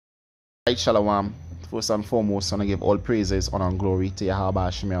Right, Shalom. First and foremost, I want to give all praises, honor, and glory to Yahweh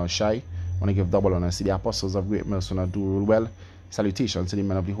Shemel Shai. I want to give double honor to the apostles of Great Millstone that do rule well. Salutations to the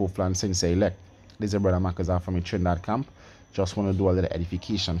men of the Hope Land Sensei elect. This is your brother Makazar from the Trinidad camp. Just want to do a little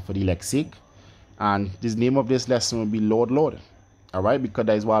edification for the elect's sake. And the name of this lesson will be Lord, Lord. Alright, because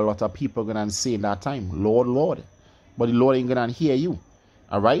that is what a lot of people are going to say in that time. Lord, Lord. But the Lord ain't going to hear you.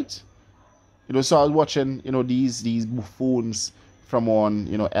 Alright? So I was watching, these buffoons from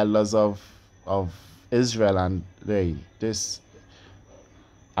on, elders of Israel, and I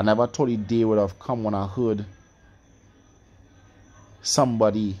never thought a day would have come when I heard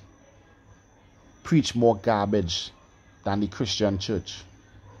somebody preach more garbage than the Christian church.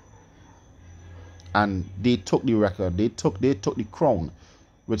 And they took the record, they took the crown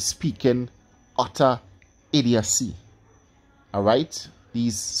with speaking utter idiocy. Alright?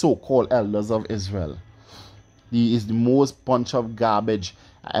 These so-called elders of Israel. He is the most bunch of garbage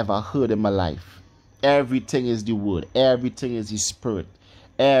I ever heard in my life. Everything is the word. Everything is the spirit.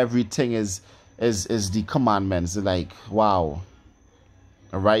 Everything is the commandments. Like, wow.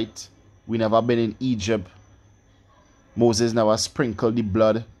 Alright? We never been in Egypt. Moses never sprinkled the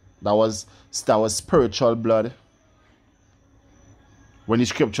blood. That was spiritual blood. When the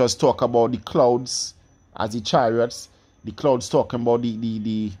scriptures talk about the clouds as the chariots, the clouds talking about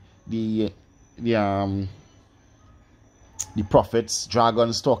the prophets,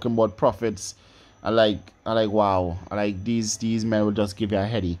 dragons talking about prophets. I like wow. These men will just give you a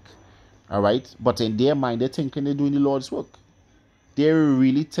headache. Alright? But in their mind, they're thinking they're doing the Lord's work. They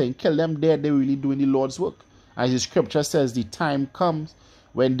really think, kill them dead, they're really doing the Lord's work. As the scripture says, the time comes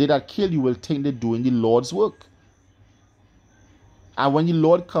when they that kill you will think they're doing the Lord's work. And when the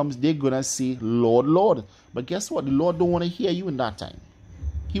Lord comes, they're gonna say, Lord, Lord. But guess what? The Lord don't want to hear you in that time.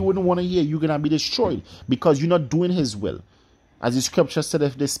 He wouldn't want to hear you. You're gonna be destroyed because you're not doing his will. As the scripture said,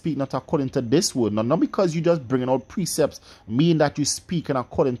 if they speak not according to this word, not because you just bringing out precepts, mean that you speaking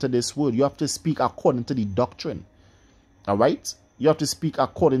according to this word. You have to speak according to the doctrine. Alright? You have to speak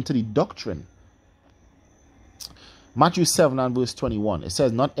according to the doctrine. Matthew 7 and verse 21. It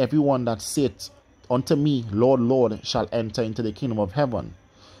says, not everyone that saith unto me, Lord, Lord, shall enter into the kingdom of heaven.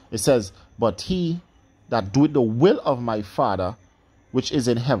 It says, but he that doeth the will of my Father, which is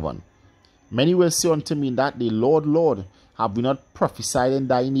in heaven. Many will say unto me in that day, Lord, Lord, have we not prophesied in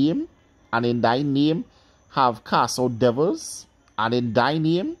thy name? And in thy name have cast out devils? And in thy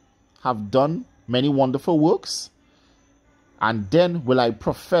name have done many wonderful works? And then will I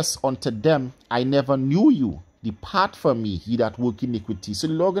profess unto them, I never knew you. Depart from me, ye that work iniquity. So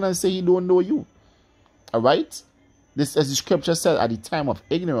the Lord gonna say he don't know you. Alright? This, as the scripture said, at the time of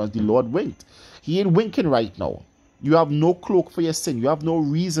ignorance, the Lord winked. He ain't winking right now. You have no cloak for your sin. You have no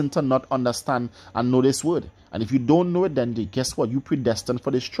reason to not understand and know this word. And if you don't know it, then guess what? You're predestined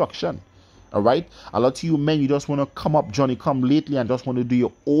for destruction. Alright? A lot of you men, you just want to come up, Johnny come lately, and just want to do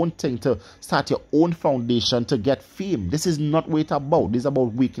your own thing, to start your own foundation, to get fame. This is not what it's about. This is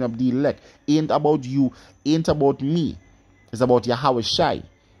about waking up the elect. Ain't about you. Ain't about me. It's about Yahweh Shai.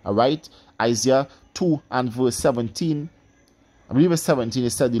 Alright? Isaiah 2 and verse 17. I believe it's 17. It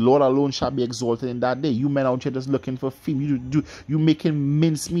said, the Lord alone shall be exalted in that day. You men out here just looking for fame. You making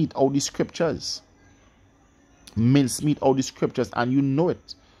mincemeat out of the scriptures. Mincemeat out of the scriptures, and you know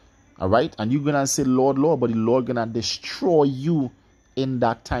it. Alright? And you're gonna say, Lord, Lord, but the Lord gonna destroy you in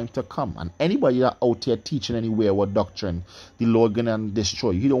that time to come. And anybody that out here teaching anywhere what doctrine, the Lord gonna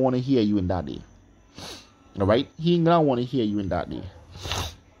destroy you. He don't want to hear you in that day. Alright? He ain't gonna want to hear you in that day.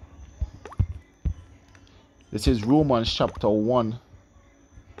 This is Romans chapter 1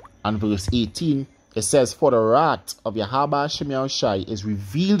 and verse 18. It says, for the wrath of Yahweh Shemel Shai is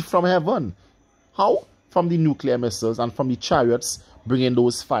revealed from heaven. How? From the nuclear missiles and from the chariots bringing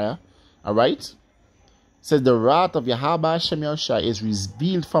those fire. Alright? It says, the wrath of Yahweh Shemel Shai is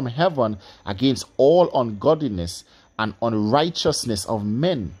revealed from heaven against all ungodliness and unrighteousness of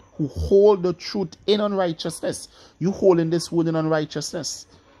men who hold the truth in unrighteousness. You holding this word in unrighteousness.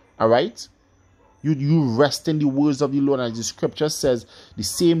 Alright? You rest in the words of the Lord, as the scripture says, the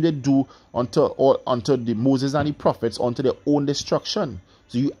same they do unto the Moses and the prophets unto their own destruction.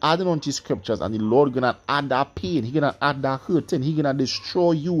 So you adding on to scriptures, and the Lord gonna add that pain. He gonna add that hurting. He gonna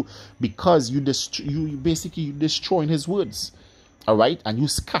destroy you because you basically destroying his words. All right, and you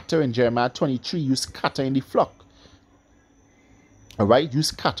scatter in Jeremiah 23. You scatter in the flock. All right, you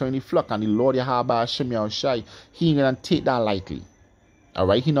scatter in the flock, and the Lord Yahweh Shemel Shai, he ain't gonna take that lightly.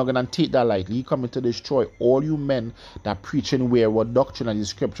 Alright, he's not going to take that lightly. He coming to destroy all you men that preach and wear what doctrine, and the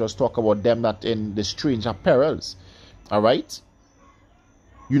scriptures talk about them that in the strange apparels. Alright?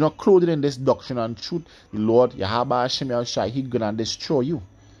 You're not clothed in this doctrine and truth. The Lord, Yahweh Shemel Shai, he's going to destroy you.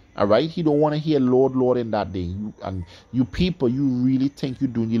 All right, he don't want to hear Lord, Lord in that day. You people, you really think you're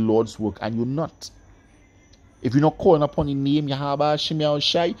doing the Lord's work, and you're not. If you're not calling upon the name Yahweh Hashem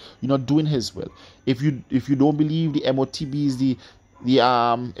Yahushai, you're not doing His will. If you don't believe the MOTB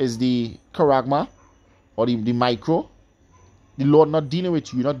is the charagma or the micro, the Lord not dealing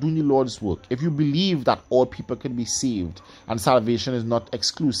with you. You're not doing the Lord's work. If you believe that all people can be saved and salvation is not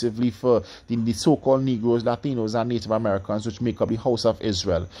exclusively for the so-called Negroes, Latinos, and Native Americans, which make up the house of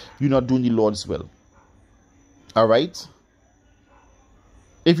Israel, you're not doing the Lord's will. All right?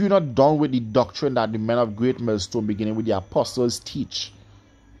 If you're not done with the doctrine that the men of Great Millstone, beginning with the apostles, teach,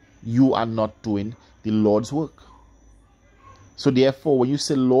 you are not doing the Lord's work. So therefore, when you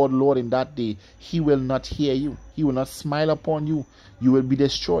say, Lord, Lord, in that day, He will not hear you. He will not smile upon you. You will be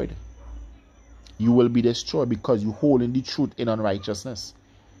destroyed. You will be destroyed because you hold in the truth in unrighteousness.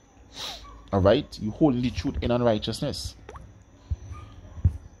 All right? You hold in the truth in unrighteousness.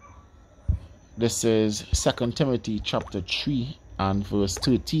 This is 2 Timothy chapter 3 and verse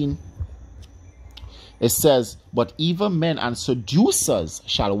 13. It says, but evil men and seducers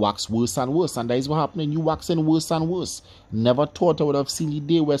shall wax worse and worse. And that is what happening. You waxing worse and worse. Never thought I would have seen the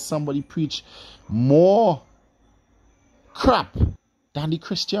day where somebody preach more crap than the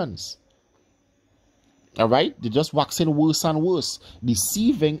Christians. All right? They're just waxing worse and worse.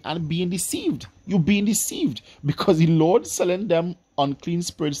 Deceiving and being deceived. You're being deceived because the Lord selling them unclean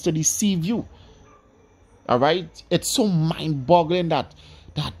spirits to deceive you. All right? It's so mind-boggling that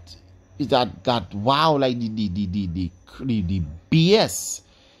wow, like the BS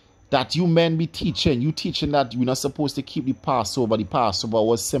that you men be teaching. You teaching that you're not supposed to keep the Passover. The Passover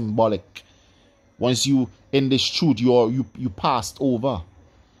was symbolic. Once you in this truth, you passed over.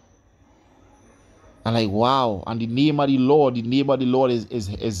 And like, wow, and the name of the Lord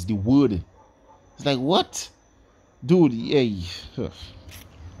is the word. It's like, what? Dude, hey. The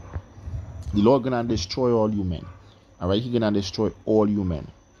Lord gonna destroy all you men. All right, He gonna destroy all you men.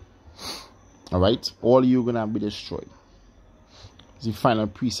 All right, all you gonna be destroyed. The final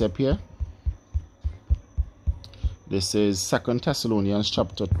precept here. This is 2 Thessalonians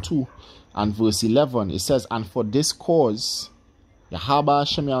chapter 2 and verse 11. It says, and for this cause, Yahweh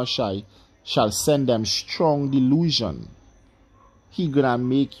Hashem Yahushai shall send them strong delusion. He gonna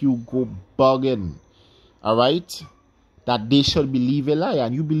make you go bugging. All right, that they shall believe a lie,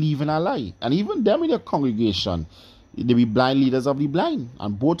 and you believe in a lie. And even them in your congregation, they be blind leaders of the blind,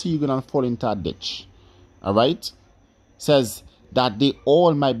 and both of you gonna fall into a ditch. All right, says that they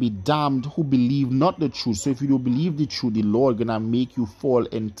all might be damned who believe not the truth. So if you don't believe the truth, the Lord gonna make you fall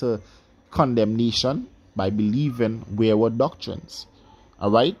into condemnation by believing wayward doctrines.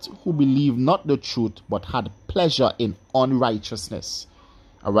 All right, who believe not the truth but had pleasure in unrighteousness.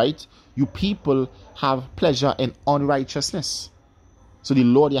 All right, you people have pleasure in unrighteousness. So the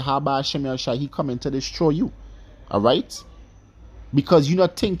Lord Yahweh Hashem Yahushai, He coming to destroy you. All right, because you're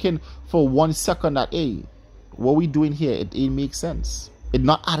not thinking for 1 second that, hey, what we doing here, it makes sense. It's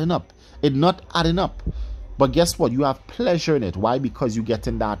not adding up. It's not adding up. But guess what? You have pleasure in it. Why? Because you're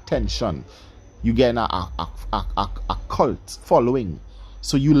getting that attention. You're getting a cult following.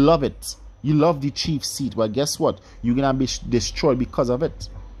 So you love it. You love the chief seat. Well, guess what? You're going to be destroyed because of it.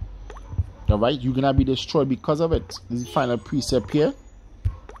 All right? You're going to be destroyed because of it. This is the final precept here.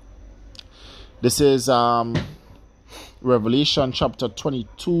 This is Revelation chapter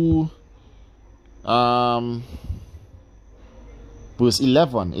 22. Verse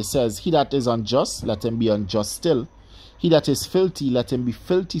 11, it says, he that is unjust, let him be unjust still. He that is filthy, let him be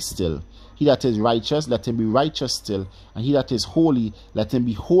filthy still. He that is righteous, let him be righteous still. And he that is holy, let him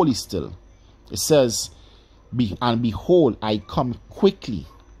be holy still. It says, and behold, I come quickly,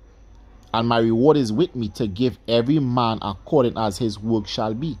 and my reward is with me to give every man according as his work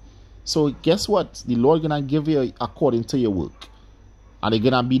shall be. So guess what? The Lord gonna give you according to your work. And they're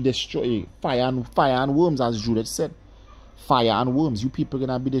gonna be destroyed. Fire and worms, as Judith said. Fire and worms. You people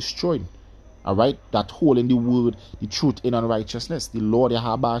gonna be destroyed. Alright? That hole in the word, the truth in unrighteousness. The Lord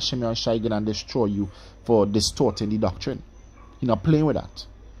Yahweh Hashem Yahushai gonna destroy you for distorting the doctrine. He not playing with that.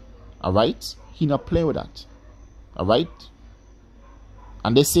 Alright? He not playing with that. Alright?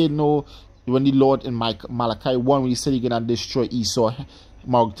 And they say no, when the Lord in Malachi 1, when he said he's gonna destroy Esau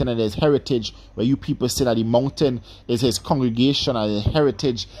mountain and his heritage, where you people say that the mountain is his congregation and his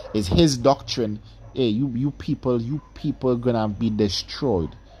heritage is his doctrine. Hey, you people gonna be destroyed.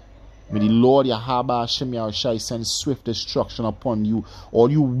 May the Lord Yahweh Hashem Yahushai send swift destruction upon you, all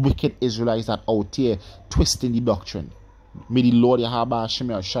you wicked Israelites that out here twisting the doctrine. May the Lord Yahweh Hashem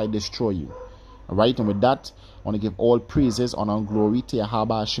Yahushai destroy you. Alright, and with that, I want to give all praises, honor, and glory to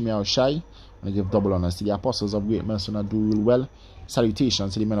Yahweh Hashem Yahushai, And I give double honors to the apostles of Great Mercy and do real well.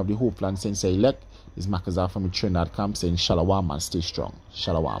 Salutations to the men of the Hopeland Saints elect. Is Makazar from the Trinidad camp saying Shalom and stay strong.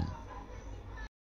 Shalom.